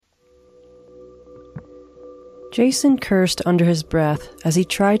Jason cursed under his breath as he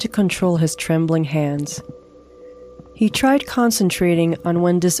tried to control his trembling hands. He tried concentrating on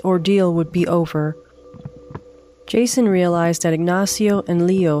when this ordeal would be over. Jason realized that Ignacio and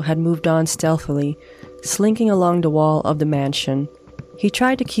Leo had moved on stealthily, slinking along the wall of the mansion. He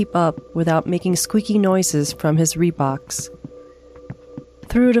tried to keep up without making squeaky noises from his Reeboks.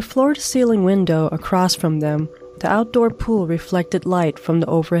 Through the floor-to-ceiling window across from them, the outdoor pool reflected light from the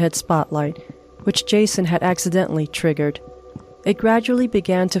overhead spotlight, which Jason had accidentally triggered. It gradually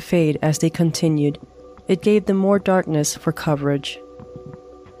began to fade as they continued. It gave them more darkness for coverage.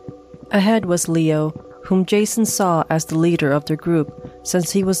 Ahead was Leo, whom Jason saw as the leader of their group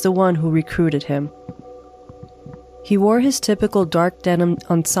since he was the one who recruited him. He wore his typical dark denim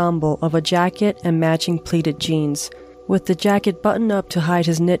ensemble of a jacket and matching pleated jeans, with the jacket buttoned up to hide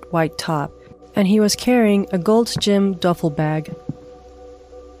his knit white top, and he was carrying a Gold's Gym duffel bag.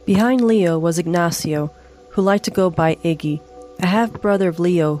 Behind Leo was Ignacio, who liked to go by Iggy, a half-brother of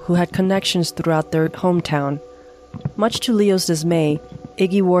Leo who had connections throughout their hometown. Much to Leo's dismay,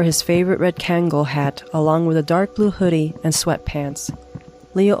 Iggy wore his favorite red Kangol hat along with a dark blue hoodie and sweatpants.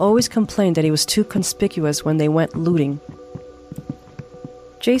 Leo always complained that he was too conspicuous when they went looting.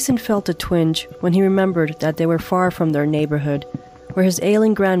 Jason felt a twinge when he remembered that they were far from their neighborhood, where his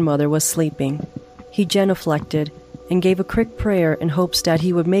ailing grandmother was sleeping. He genuflected and gave a quick prayer in hopes that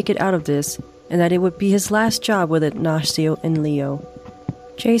he would make it out of this and that it would be his last job with Ignacio and Leo.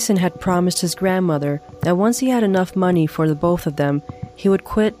 Jason had promised his grandmother that once he had enough money for the both of them, he would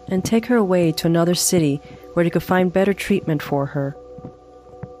quit and take her away to another city where they could find better treatment for her.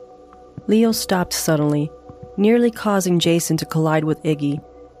 Leo stopped suddenly, nearly causing Jason to collide with Iggy.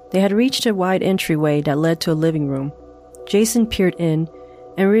 They had reached a wide entryway that led to a living room. Jason peered in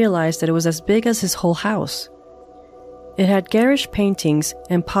and realized that it was as big as his whole house. It had garish paintings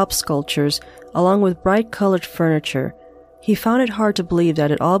and pop sculptures along with bright-colored furniture. He found it hard to believe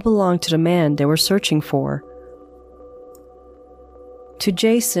that it all belonged to the man they were searching for. To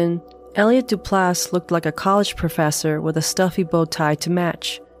Jason, Elliot Duplass looked like a college professor with a stuffy bow tie to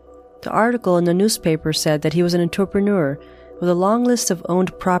match. The article in the newspaper said that he was an entrepreneur with a long list of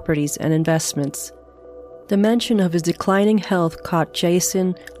owned properties and investments. The mention of his declining health caught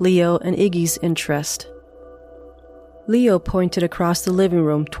Jason, Leo, and Iggy's interest. Leo pointed across the living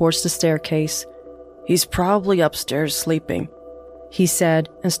room towards the staircase. "He's probably upstairs sleeping," he said,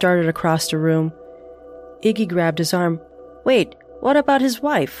 and started across the room. Iggy grabbed his arm. "Wait, what about his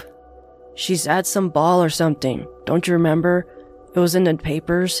wife?" "She's at some ball or something. Don't you remember? It was in the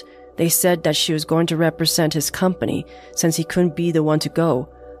papers. They said that she was going to represent his company since he couldn't be the one to go.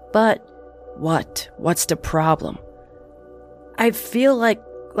 But what's the problem?" "I feel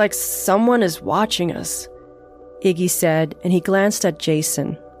like someone is watching us," Iggy said, and he glanced at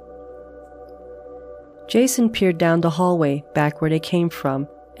Jason. Jason peered down the hallway back where they came from,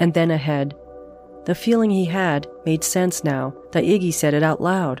 and then ahead. The feeling he had made sense now that Iggy said it out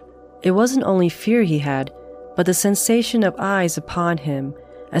loud. It wasn't only fear he had, but the sensation of eyes upon him,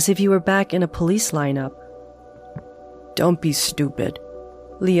 as if he were back in a police lineup. "Don't be stupid,"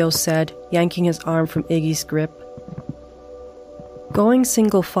 Leo said, yanking his arm from Iggy's grip. Going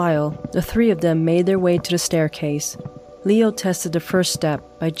single file, the three of them made their way to the staircase. Leo tested the first step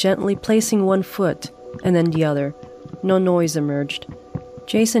by gently placing one foot and then the other. No noise emerged.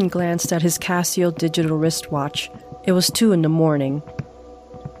 Jason glanced at his Casio digital wristwatch. It was 2 a.m.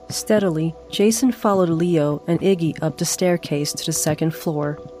 Steadily, Jason followed Leo and Iggy up the staircase to the second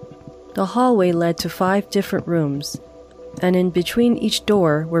floor. The hallway led to 5 different rooms, and in between each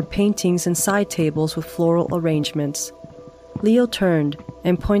door were paintings and side tables with floral arrangements. Leo turned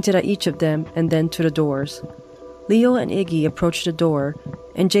and pointed at each of them and then to the doors. Leo and Iggy approached the door,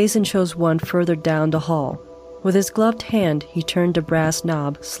 and Jason chose one further down the hall. With his gloved hand, he turned the brass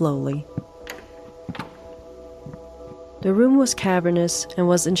knob slowly. The room was cavernous and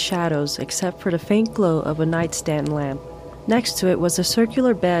was in shadows except for the faint glow of a nightstand lamp. Next to it was a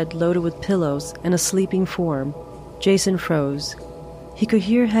circular bed loaded with pillows and a sleeping form. Jason froze. He could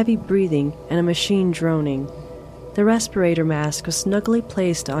hear heavy breathing and a machine droning. The respirator mask was snugly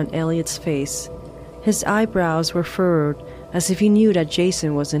placed on Elliot's face. His eyebrows were furrowed as if he knew that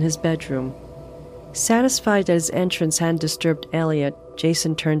Jason was in his bedroom. Satisfied that his entrance hadn't disturbed Elliot,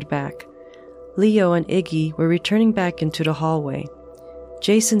 Jason turned back. Leo and Iggy were returning back into the hallway.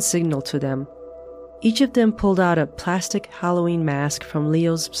 Jason signaled to them. Each of them pulled out a plastic Halloween mask from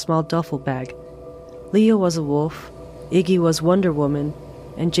Leo's small duffel bag. Leo was a wolf, Iggy was Wonder Woman,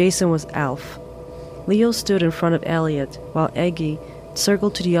 and Jason was Alf. Leo stood in front of Elliot, while Iggy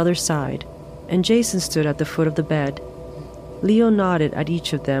circled to the other side, and Jason stood at the foot of the bed. Leo nodded at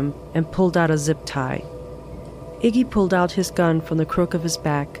each of them and pulled out a zip tie. Iggy pulled out his gun from the crook of his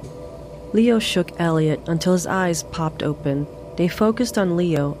back. Leo shook Elliot until his eyes popped open. They focused on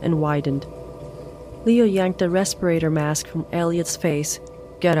Leo and widened. Leo yanked a respirator mask from Elliot's face.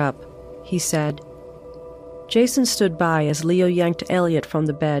 "Get up," he said. Jason stood by as Leo yanked Elliot from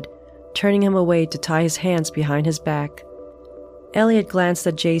the bed, turning him away to tie his hands behind his back. Elliot glanced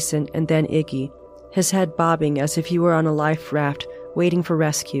at Jason and then Iggy, his head bobbing as if he were on a life raft waiting for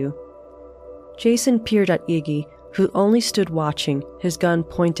rescue. Jason peered at Iggy, who only stood watching, his gun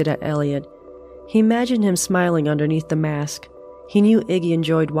pointed at Elliot. He imagined him smiling underneath the mask. He knew Iggy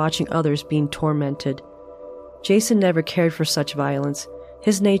enjoyed watching others being tormented. Jason never cared for such violence.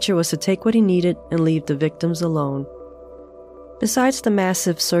 His nature was to take what he needed and leave the victims alone. Besides the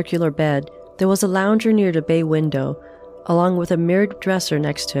massive circular bed, there was a lounger near the bay window, along with a mirrored dresser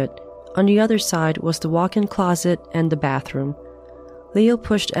next to it. On the other side was the walk-in closet and the bathroom. Leo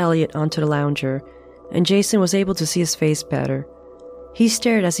pushed Elliot onto the lounger, and Jason was able to see his face better. He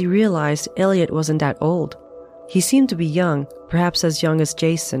stared as he realized Elliot wasn't that old. He seemed to be young, perhaps as young as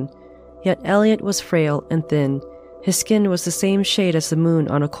Jason, yet Elliot was frail and thin. His skin was the same shade as the moon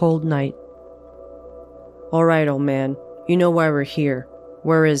on a cold night. "All right, old man, you know why we're here.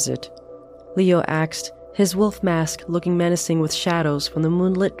 Where is it?" Leo asked, his wolf mask looking menacing with shadows from the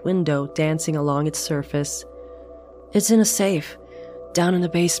moonlit window dancing along its surface. "It's in a safe, down in the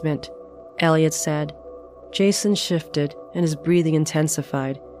basement," Elliot said. Jason shifted, and his breathing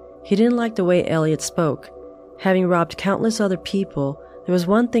intensified. He didn't like the way Elliot spoke. Having robbed countless other people, there was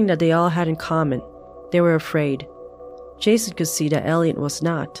one thing that they all had in common. They were afraid. Jason could see that Elliot was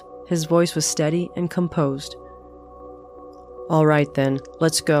not. His voice was steady and composed. "All right then,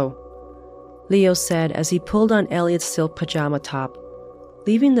 let's go," Leo said as he pulled on Elliot's silk pajama top.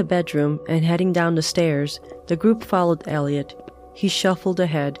 Leaving the bedroom and heading down the stairs, the group followed Elliot. He shuffled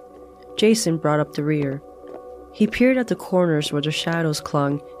ahead. Jason brought up the rear. He peered at the corners where the shadows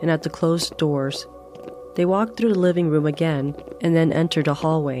clung and at the closed doors. They walked through the living room again and then entered a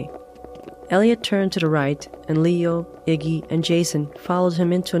hallway. Elliot turned to the right, and Leo, Iggy, and Jason followed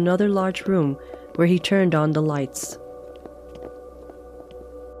him into another large room where he turned on the lights.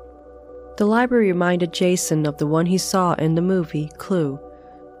 The library reminded Jason of the one he saw in the movie Clue.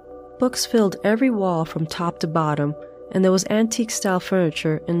 Books filled every wall from top to bottom, and there was antique-style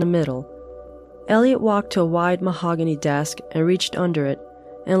furniture in the middle. Elliot walked to a wide mahogany desk and reached under it,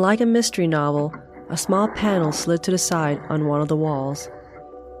 and like a mystery novel, a small panel slid to the side on one of the walls.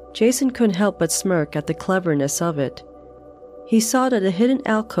 Jason couldn't help but smirk at the cleverness of it. He saw that the hidden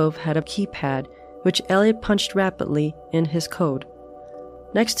alcove had a keypad, which Elliot punched rapidly in his code.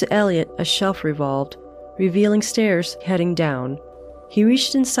 Next to Elliot, a shelf revolved, revealing stairs heading down. He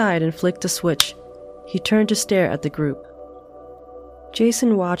reached inside and flicked a switch. He turned to stare at the group.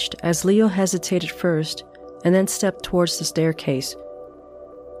 Jason watched as Leo hesitated first and then stepped towards the staircase.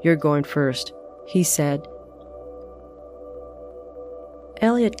 "You're going first," he said.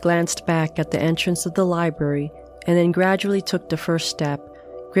 Elliot glanced back at the entrance of the library and then gradually took the first step,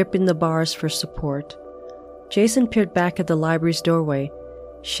 gripping the bars for support. Jason peered back at the library's doorway.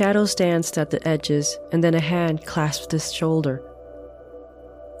 Shadows danced at the edges, and then a hand clasped his shoulder.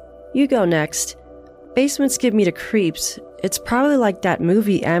 "You go next. Basements give me the creeps. It's probably like that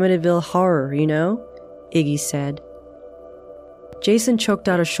movie Amityville Horror, you know?" Iggy said. Jason choked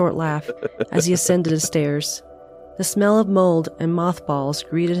out a short laugh as he ascended the stairs. The smell of mold and mothballs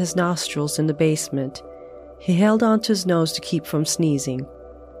greeted his nostrils in the basement. He held onto his nose to keep from sneezing.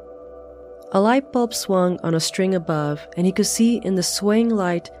 A light bulb swung on a string above, and he could see in the swaying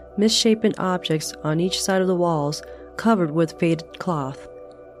light misshapen objects on each side of the walls covered with faded cloth.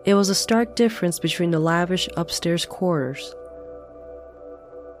 It was a stark difference between the lavish upstairs quarters.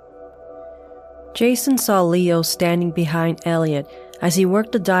 Jason saw Leo standing behind Elliot as he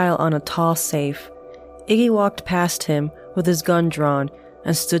worked the dial on a tall safe. Iggy walked past him with his gun drawn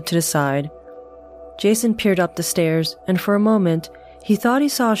and stood to the side. Jason peered up the stairs, and for a moment, he thought he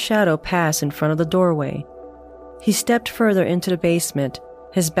saw a shadow pass in front of the doorway. He stepped further into the basement,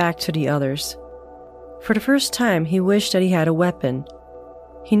 his back to the others. For the first time, he wished that he had a weapon.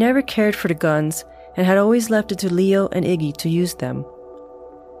 He never cared for the guns and had always left it to Leo and Iggy to use them.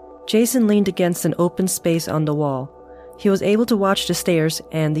 Jason leaned against an open space on the wall. He was able to watch the stairs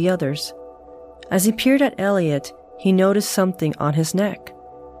and the others. As he peered at Elliot, he noticed something on his neck.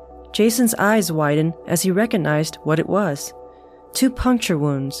 Jason's eyes widened as he recognized what it was. 2 puncture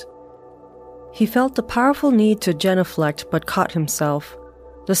wounds. He felt the powerful need to genuflect but caught himself.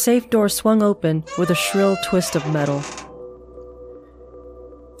 The safe door swung open with a shrill twist of metal.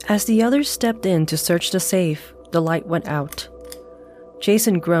 As the others stepped in to search the safe, the light went out.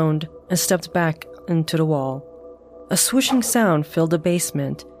 Jason groaned and stepped back into the wall. A swooshing sound filled the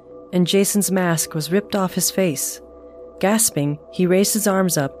basement, and Jason's mask was ripped off his face. Gasping, he raised his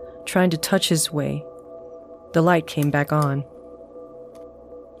arms up, trying to touch his way. The light came back on.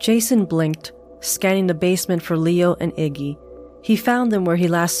 Jason blinked, scanning the basement for Leo and Iggy. He found them where he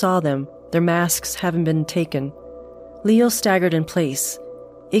last saw them, their masks having been taken. Leo staggered in place.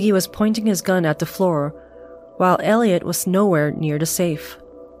 Iggy was pointing his gun at the floor, while Elliot was nowhere near the safe.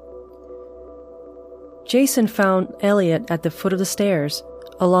 Jason found Elliot at the foot of the stairs,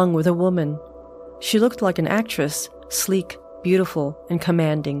 along with a woman. She looked like an actress, sleek, beautiful, and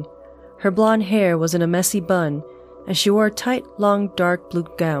commanding. Her blonde hair was in a messy bun, and she wore a tight, long, dark blue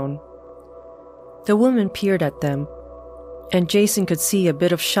gown. The woman peered at them, and Jason could see a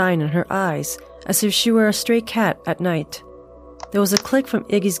bit of shine in her eyes, as if she were a stray cat at night. There was a click from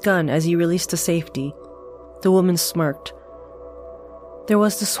Iggy's gun as he released the safety. The woman smirked. There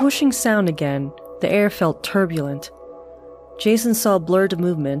was the swooshing sound again. The air felt turbulent. Jason saw blurred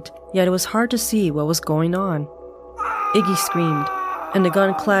movement, yet it was hard to see what was going on. Iggy screamed, and the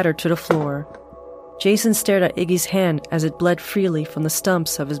gun clattered to the floor. Jason stared at Iggy's hand as it bled freely from the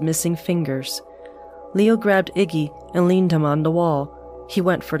stumps of his missing fingers. Leo grabbed Iggy and leaned him on the wall. He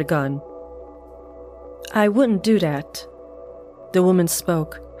went for the gun. "I wouldn't do that." The woman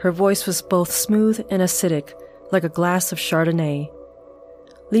spoke. Her voice was both smooth and acidic, like a glass of Chardonnay.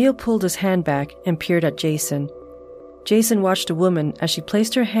 Leo pulled his hand back and peered at Jason. Jason watched the woman as she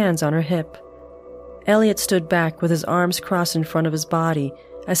placed her hands on her hip. Elliot stood back with his arms crossed in front of his body,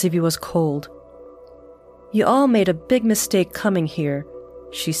 as if he was cold. "You all made a big mistake coming here,"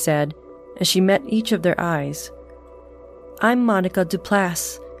 she said, and she met each of their eyes. "I'm Monica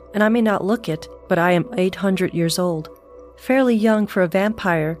Duplass, and I may not look it, but I am 800 years old. Fairly young for a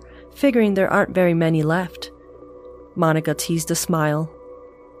vampire, figuring there aren't very many left." Monica teased a smile.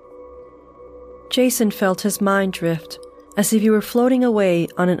 Jason felt his mind drift, as if he were floating away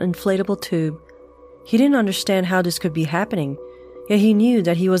on an inflatable tube. He didn't understand how this could be happening, yet he knew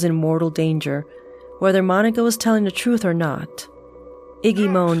that he was in mortal danger, whether Monica was telling the truth or not. Iggy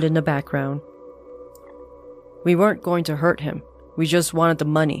moaned in the background. "We weren't going to hurt him. We just wanted the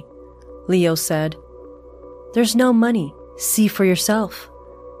money," Leo said. "There's no money. See for yourself,"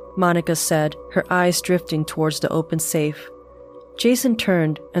 Monica said, her eyes drifting towards the open safe. Jason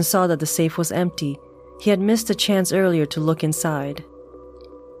turned and saw that the safe was empty. He had missed a chance earlier to look inside.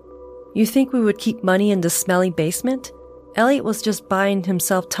 "You think we would keep money in this smelly basement? Elliot was just buying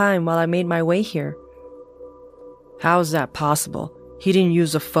himself time while I made my way here." "How is that possible? He didn't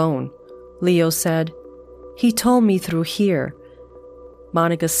use a phone," Leo said. "He told me through here,"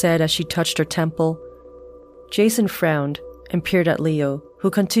 Monica said as she touched her temple. Jason frowned and peered at Leo, who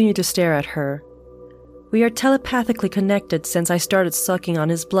continued to stare at her. "We are telepathically connected since I started sucking on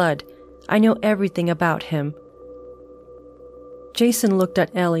his blood. I know everything about him." Jason looked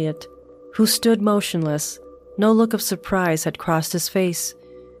at Elliot, who stood motionless. No look of surprise had crossed his face.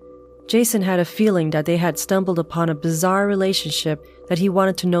 Jason had a feeling that they had stumbled upon a bizarre relationship that he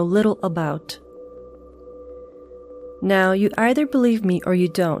wanted to know little about. "Now, you either believe me or you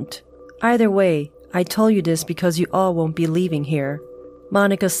don't. Either way, I told you this because you all won't be leaving here,"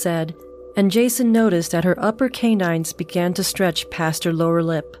 Monica said, and Jason noticed that her upper canines began to stretch past her lower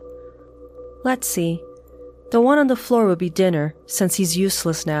lip. "Let's see. The one on the floor will be dinner, since he's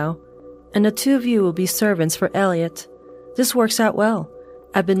useless now, and the two of you will be servants for Elliot. This works out well.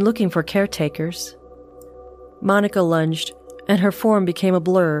 I've been looking for caretakers." Monica lunged, and her form became a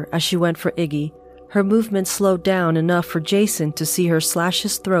blur as she went for Iggy. Her movement slowed down enough for Jason to see her slash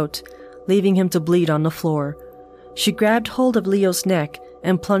his throat, leaving him to bleed on the floor. She grabbed hold of Leo's neck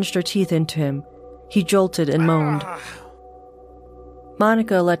and plunged her teeth into him. He jolted and moaned.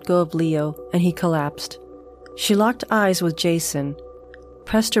 Monica let go of Leo, and he collapsed. She locked eyes with Jason,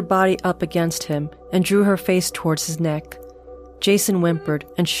 pressed her body up against him, and drew her face towards his neck. Jason whimpered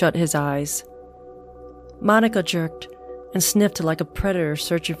and shut his eyes. Monica jerked and sniffed like a predator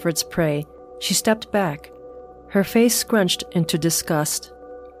searching for its prey. She stepped back, her face scrunched into disgust.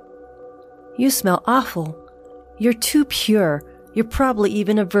 "You smell awful. You're too pure. You're probably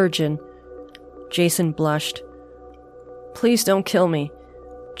even a virgin." Jason blushed. "Please don't kill me,"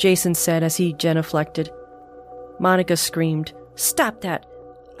 Jason said as he genuflected. Monica screamed, "Stop that!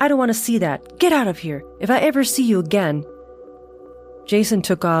 I don't want to see that. Get out of here, if I ever see you again." Jason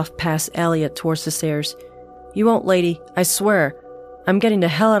took off past Elliot towards the stairs. "You won't, lady, I swear. I'm getting the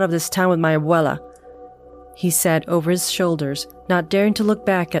hell out of this town with my abuela," he said over his shoulders, not daring to look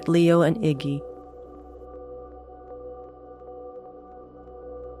back at Leo and Iggy.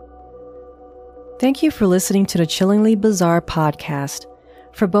 Thank you for listening to the Chillingly Bizarre podcast.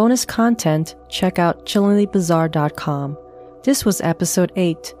 For bonus content, check out chillinglybizarre.com. This was episode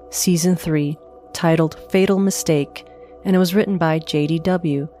 8, season 3, titled Fatal Mistake, and it was written by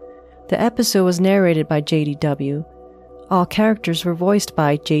JDW. The episode was narrated by JDW. All characters were voiced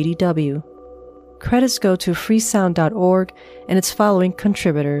by JDW. Credits go to freesound.org and its following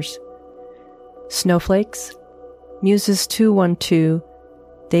contributors: Snowflakes, Muses212,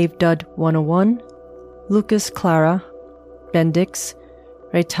 Dave Dudd 101, Lucas Clara, Bendix,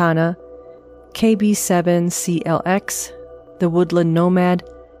 Raytana, KB7CLX, The Woodland Nomad,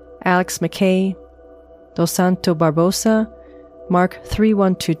 Alex McKay, Dos Santo Barbosa, Mark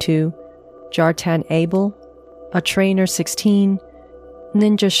 3122, Jartan Abel, A Trainer 16,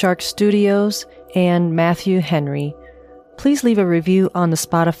 Ninja Shark Studios, and Matthew Henry. Please leave a review on the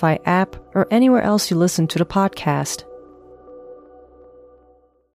Spotify app or anywhere else you listen to the podcast.